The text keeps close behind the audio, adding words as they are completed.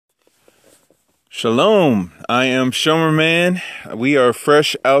Shalom, I am Shomer Man. We are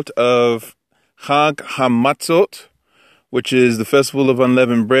fresh out of Chag HaMatzot, which is the Festival of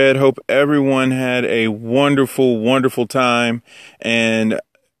Unleavened Bread. Hope everyone had a wonderful, wonderful time and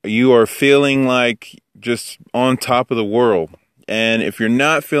you are feeling like just on top of the world. And if you're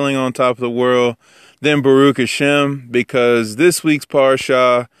not feeling on top of the world, then Baruch Hashem, because this week's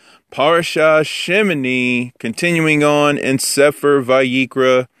Parashah Shemini, continuing on in Sefer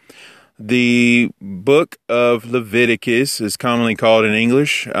Vayikra, the book of Leviticus is commonly called in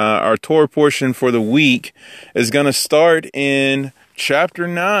English. Our Torah portion for the week is going to start in chapter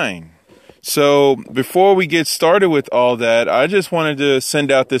 9. So before we get started with all that, I just wanted to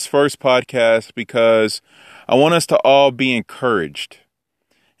send out this first podcast because I want us to all be encouraged.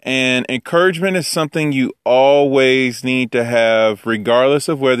 And encouragement is something you always need to have, regardless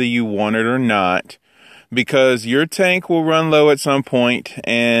of whether you want it or not. Because your tank will run low at some point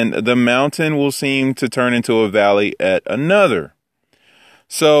and the mountain will seem to turn into a valley at another.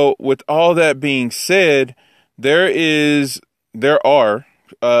 So with all that being said, there are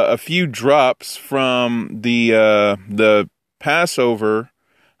a few drops from the Passover,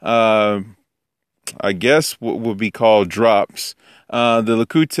 I guess what would be called drops. The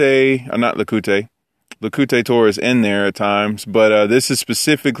Likutei Torah is in there at times, but this is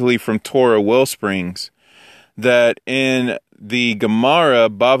specifically from Torah Wellsprings. That in the Gemara,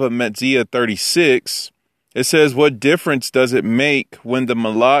 Bava Metzia 36, it says, what difference does it make when the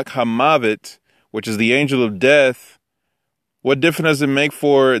Malach HaMavet, which is the angel of death, what difference does it make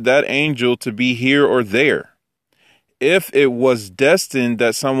for that angel to be here or there? If it was destined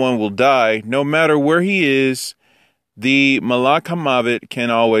that someone will die, no matter where he is, the Malach HaMavet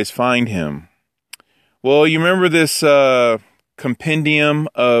can always find him. Well, you remember this compendium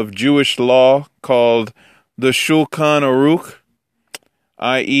of Jewish law called the Shulchan Aruch,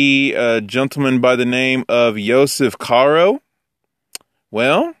 i.e. a gentleman by the name of Yosef Karo?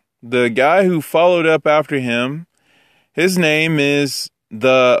 Well, the guy who followed up after him, his name is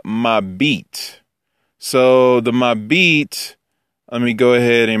the Mabit. So the Mabit, let me go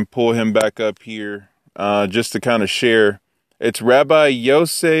ahead and pull him back up here just to kind of share. It's Rabbi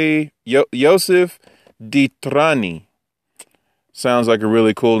Yosef Ditrani. Sounds like a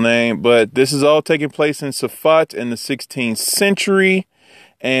really cool name, but this is all taking place in Safat in the 16th century.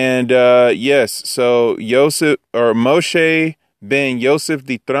 And yes, so Yosef or Moshe ben Yosef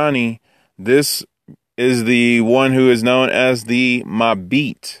Ditrani, this is the one who is known as the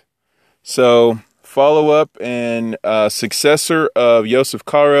Mabit. So follow up and successor of Yosef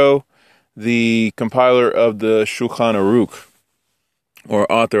Karo, the compiler of the Shulchan Aruch, or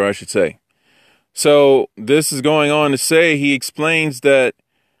author, I should say. So this is going on to say, he explains that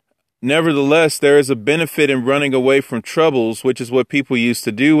nevertheless, there is a benefit in running away from troubles, which is what people used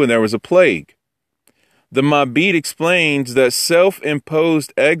to do when there was a plague. The Mabit explains that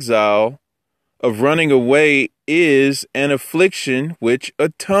self-imposed exile of running away is an affliction which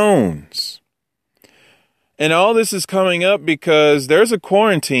atones. And all this is coming up because there's a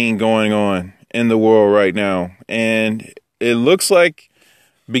quarantine going on in the world right now. And it looks like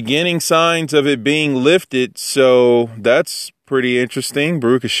beginning signs of it being lifted, so that's pretty interesting,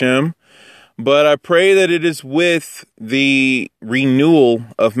 Baruch Hashem. But I pray that it is with the renewal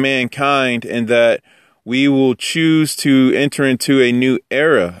of mankind and that we will choose to enter into a new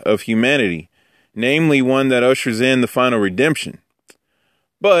era of humanity, namely one that ushers in the final redemption.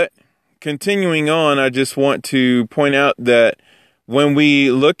 But continuing on, I just want to point out that when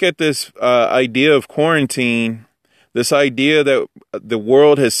we look at this idea of quarantine, this idea that the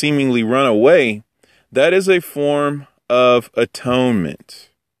world has seemingly run away, that is a form of atonement.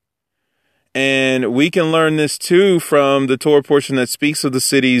 And we can learn this too from the Torah portion that speaks of the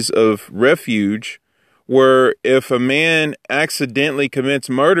cities of refuge, where if a man accidentally commits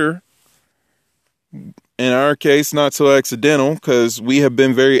murder, in our case, not so accidental, because we have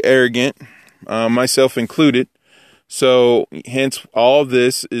been very arrogant, myself included. So hence all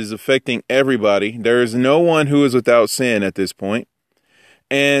this is affecting everybody. There is no one who is without sin at this point.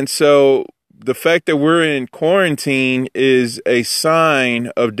 And so the fact that we're in quarantine is a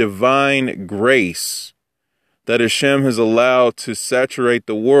sign of divine grace that Hashem has allowed to saturate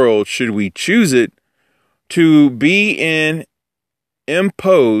the world, should we choose it, to be in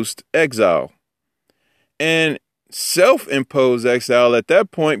imposed exile. And self-imposed exile at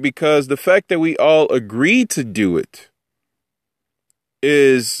that point, because the fact that we all agreed to do it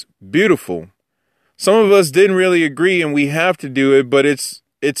is beautiful. Some of us didn't really agree and we have to do it, but it's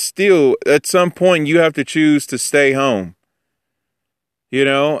still, at some point you have to choose to stay home,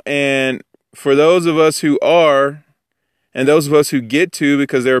 and for those of us who are, And those of us who get to,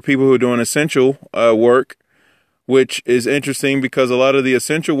 because there are people who are doing essential work, which is interesting because a lot of the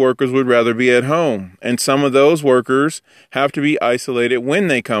essential workers would rather be at home. And some of those workers have to be isolated when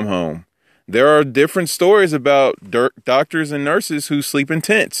they come home. There are different stories about doctors and nurses who sleep in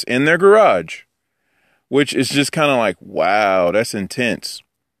tents in their garage, which is just kind of like, wow, that's intense.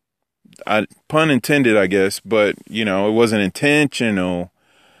 Pun intended, I guess, but, you know, it wasn't intentional.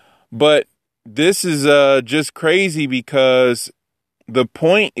 But this is just crazy because the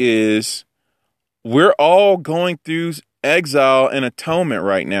point is we're all going through exile and atonement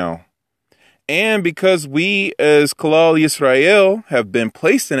right now. And because we as Kalal Yisrael have been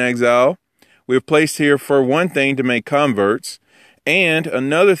placed in exile, we're placed here for one thing, to make converts. And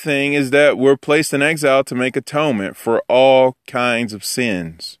another thing is that we're placed in exile to make atonement for all kinds of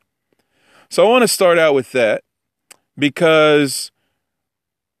sins. So I want to start out with that, because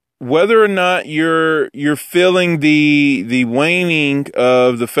whether or not you're feeling the waning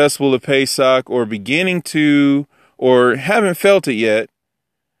of the festival of Pesach, or beginning to, or haven't felt it yet,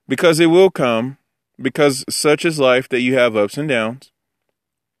 because it will come, because such is life, that you have ups and downs.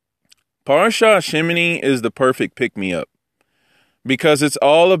 Parashah Shemini is the perfect pick-me-up, because it's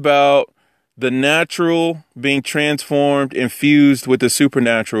all about the natural being transformed, infused with the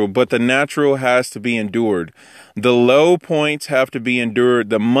supernatural, but the natural has to be endured. The low points have to be endured.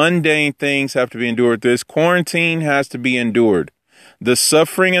 The mundane things have to be endured. This quarantine has to be endured. The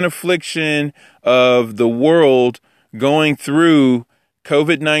suffering and affliction of the world going through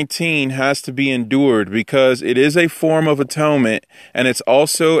COVID-19 has to be endured, because it is a form of atonement, and it's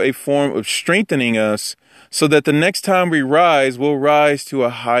also a form of strengthening us, so that the next time we rise, we'll rise to a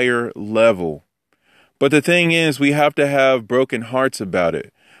higher level. But the thing is, we have to have broken hearts about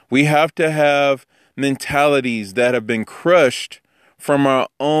it. We have to have mentalities that have been crushed from our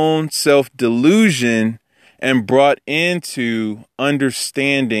own self-delusion and brought into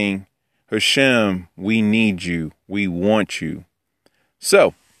understanding, Hashem, we need you. We want you.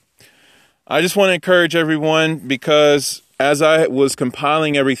 So, I just want to encourage everyone, because as I was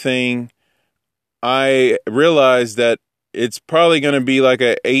compiling everything, I realized that it's probably going to be like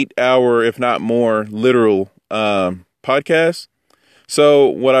an 8-hour, if not more, literal podcast. So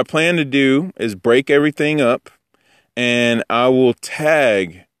what I plan to do is break everything up, and I will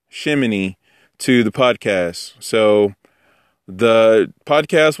tag Shemini to the podcast. So the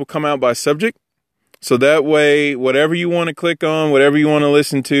podcast will come out by subject. So that way, whatever you want to click on, whatever you want to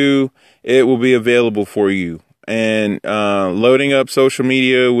listen to, it will be available for you. And loading up social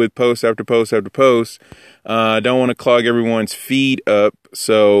media with post after post after post. I don't want to clog everyone's feed up,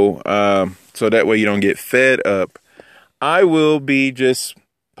 so that way you don't get fed up. I will be just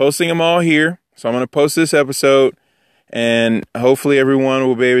posting them all here. So I'm going to post this episode, and hopefully everyone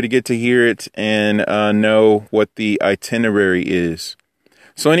will be able to get to hear it and know what the itinerary is.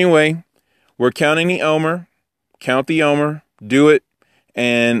 So anyway, we're counting the Omer. Count the Omer. Do it.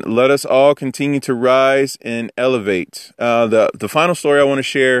 And let us all continue to rise and elevate. The final story I want to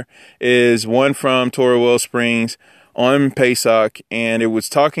share is one from Torah Wellsprings on Pesach, and it was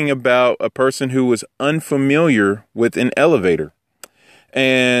talking about a person who was unfamiliar with an elevator.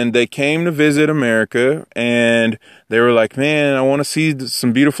 And they came to visit America, and they were like, man, I want to see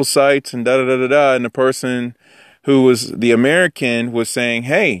some beautiful sights and da-da-da-da-da. And the person who was the American was saying,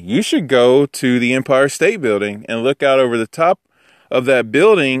 hey, you should go to the Empire State Building and look out over the top of that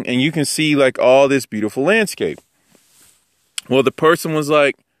building, and you can see like all this beautiful landscape. Well, the person was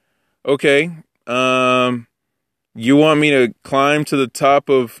like, okay, you want me to climb to the top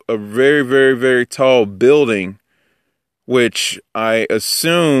of a very, very, very tall building, which I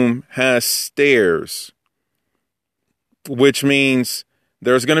assume has stairs, which means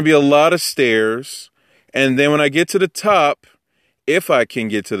there's going to be a lot of stairs. And then when I get to the top, if I can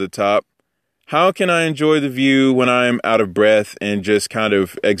get to the top, how can I enjoy the view when I'm out of breath and just kind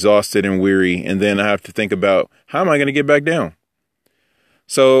of exhausted and weary? And then I have to think about, how am I going to get back down?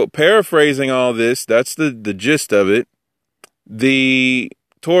 So paraphrasing all this, that's the gist of it. The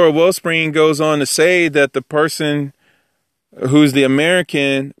Torah Wellspring goes on to say that the person who's the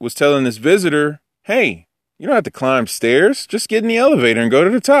American was telling this visitor, hey, you don't have to climb stairs. Just get in the elevator and go to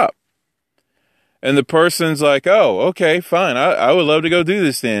the top. And the person's like, oh, okay, fine. I would love to go do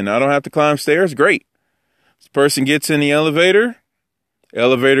this then. I don't have to climb stairs. Great. This person gets in the elevator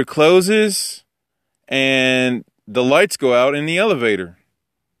closes, and the lights go out in the elevator.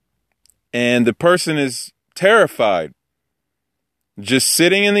 And the person is terrified. Just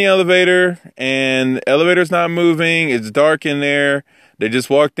sitting in the elevator, and the elevator's not moving. It's dark in there. They just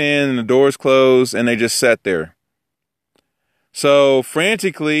walked in, and the doors closed, and they just sat there. So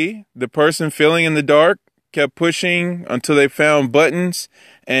frantically, the person feeling in the dark kept pushing until they found buttons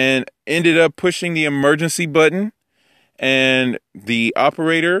and ended up pushing the emergency button. And the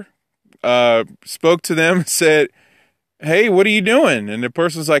operator spoke to them and said, "Hey, what are you doing?" And the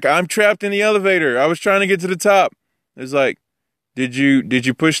person's like, "I'm trapped in the elevator. I was trying to get to the top." It's like, did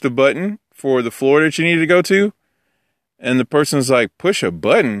you push the button for the floor that you needed to go to? And the person's like, "Push a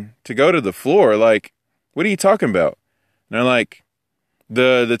button to go to the floor? Like, what are you talking about?" And they're like,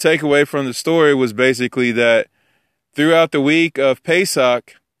 the takeaway from the story was basically that throughout the week of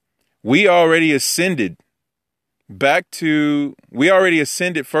Pesach, we already ascended,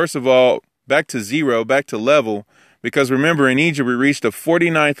 first of all, back to zero, back to level. Because remember, in Egypt, we reached the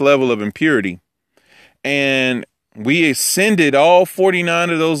 49th level of impurity. And we ascended all 49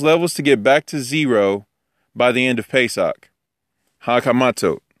 of those levels to get back to zero by the end of Pesach. Hag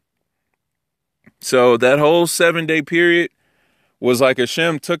Hamatzot. So that whole 7-day period was like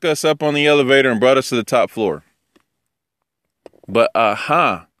Hashem took us up on the elevator and brought us to the top floor. But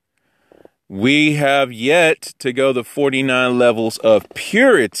we have yet to go the 49 levels of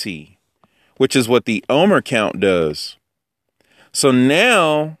purity, which is what the Omer count does. So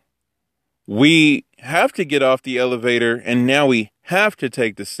now we have to get off the elevator, and now we have to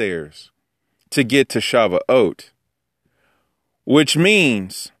take the stairs to get to Shavuot, which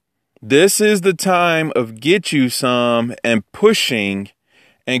means this is the time of get you some and pushing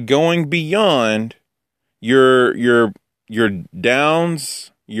and going beyond your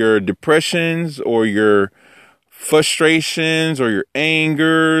downs, your depressions, or your frustrations, or your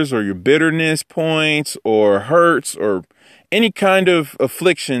angers, or your bitterness points, or hurts, or any kind of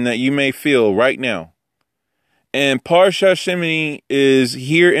affliction that you may feel right now. And Parsha Shemini is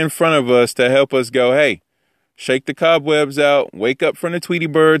here in front of us to help us go, hey, shake the cobwebs out, wake up from the Tweety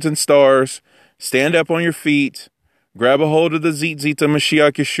birds and stars, stand up on your feet, grab a hold of the Zitzit of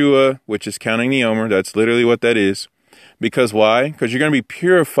Mashiach Yeshua, which is counting the Omer. That's literally what that is. Because why? Because you're going to be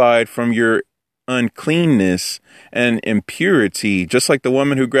purified from your uncleanness and impurity, just like the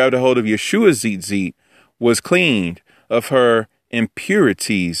woman who grabbed a hold of Yeshua's Zitzit was cleaned of her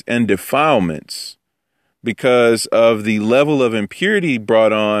impurities and defilements because of the level of impurity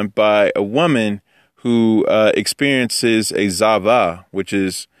brought on by a woman who experiences a zava, which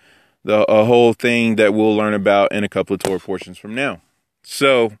is a whole thing that we'll learn about in a couple of Torah portions from now.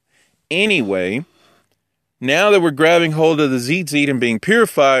 So anyway, now that we're grabbing hold of the Zitzit and being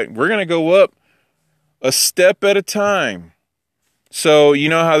purified, we're going to go up a step at a time. So you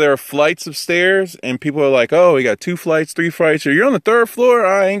know how there are flights of stairs and people are like, oh, we got 2 flights, 3 flights, or you're on the 3rd floor.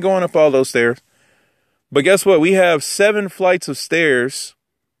 I ain't going up all those stairs. But guess what? We have 7 flights of stairs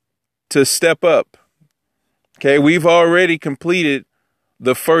to step up. Okay, we've already completed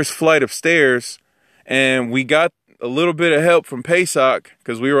the first flight of stairs, and we got a little bit of help from Pesach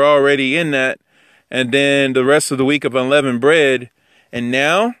because we were already in that. And then the rest of the week of unleavened bread. And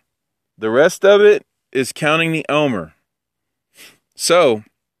now the rest of it is counting the Omer. So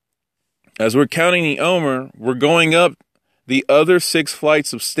as we're counting the Omer, we're going up the other 6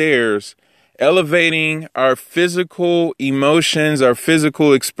 flights of stairs, elevating our physical emotions, our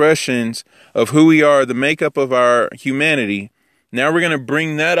physical expressions of who we are, the makeup of our humanity. Now we're going to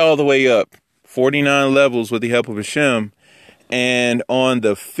bring that all the way up, 49 levels with the help of Hashem. And on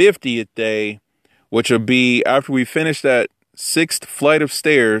the 50th day, which will be after we finish that 6th flight of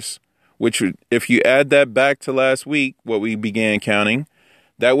stairs, which would, if you add that back to last week, what we began counting,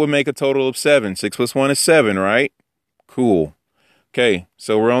 that would make a total of 7. 6 plus 1 is 7, right? Cool. Okay,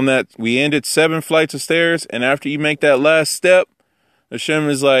 so we're on that. We ended 7 flights of stairs, and after you make that last step, Hashem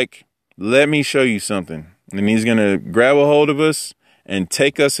is like, let me show you something. And he's going to grab a hold of us and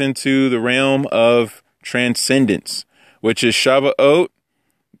take us into the realm of transcendence, which is Shavuot.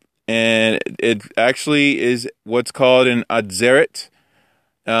 And it actually is what's called an Atzeret,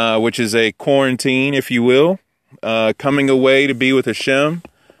 which is a quarantine, if you will, coming away to be with Hashem.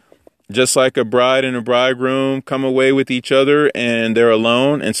 Just like a bride and a bridegroom come away with each other and they're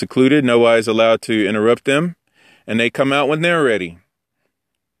alone and secluded. Nobody's allowed to interrupt them. And they come out when they're ready.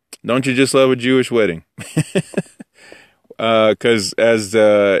 Don't you just love a Jewish wedding? Because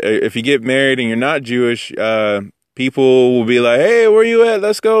if you get married and you're not Jewish, people will be like, hey, where you at?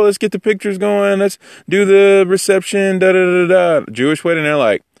 Let's go. Let's get the pictures going. Let's do the reception. Da-da-da-da-da. Jewish wedding, they're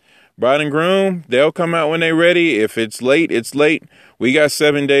like, bride and groom, they'll come out when they're ready. If it's late, it's late. We got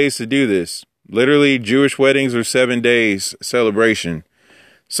 7 days to do this. Literally, Jewish weddings are 7 days celebration.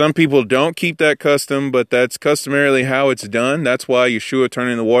 Some people don't keep that custom, but that's customarily how it's done. That's why Yeshua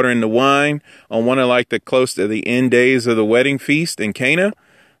turning the water into wine on one of like the close to the end days of the wedding feast in Cana.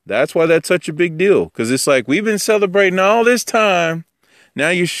 That's why that's such a big deal. Because it's like we've been celebrating all this time. Now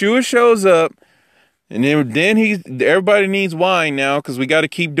Yeshua shows up And then everybody needs wine now because we got to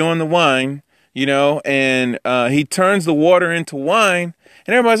keep doing the wine, and he turns the water into wine,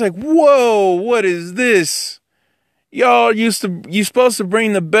 and everybody's like, whoa, what is this? Y'all you supposed to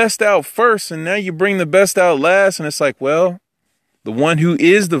bring the best out first, and now you bring the best out last. And it's like, well, the one who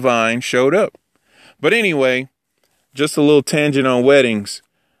is the vine showed up. But anyway, just a little tangent on weddings.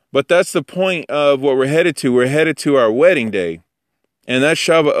 But that's the point of what we're headed to. We're headed to our wedding day, and that's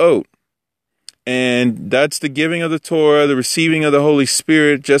Shavuot. And that's the giving of the Torah, the receiving of the Holy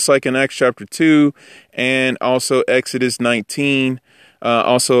Spirit, just like in Acts chapter 2, and also Exodus 19,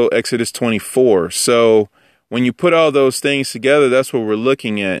 also Exodus 24. So when you put all those things together, that's what we're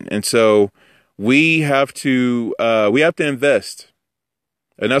looking at. And so we have to invest.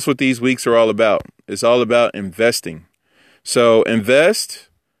 And that's what these weeks are all about. It's all about investing. So invest.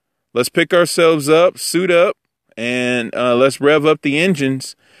 Let's pick ourselves up, suit up, and let's rev up the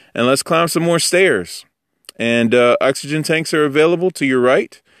engines. And let's climb some more stairs. And oxygen tanks are available to your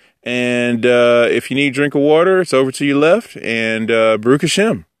right. And if you need a drink of water, it's over to your left. And Baruch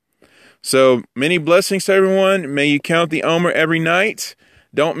Hashem. So many blessings to everyone. May you count the Omer every night.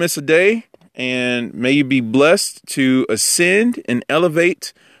 Don't miss a day. And may you be blessed to ascend and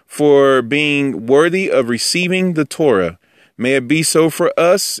elevate for being worthy of receiving the Torah. May it be so for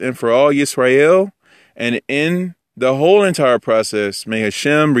us and for all Yisrael. And in the whole entire process, may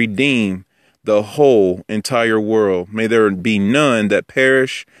Hashem redeem the whole entire world. May there be none that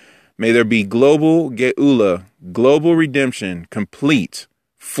perish. May there be global geula, global redemption, complete,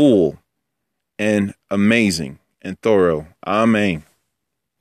 full, and amazing and thorough. Amen.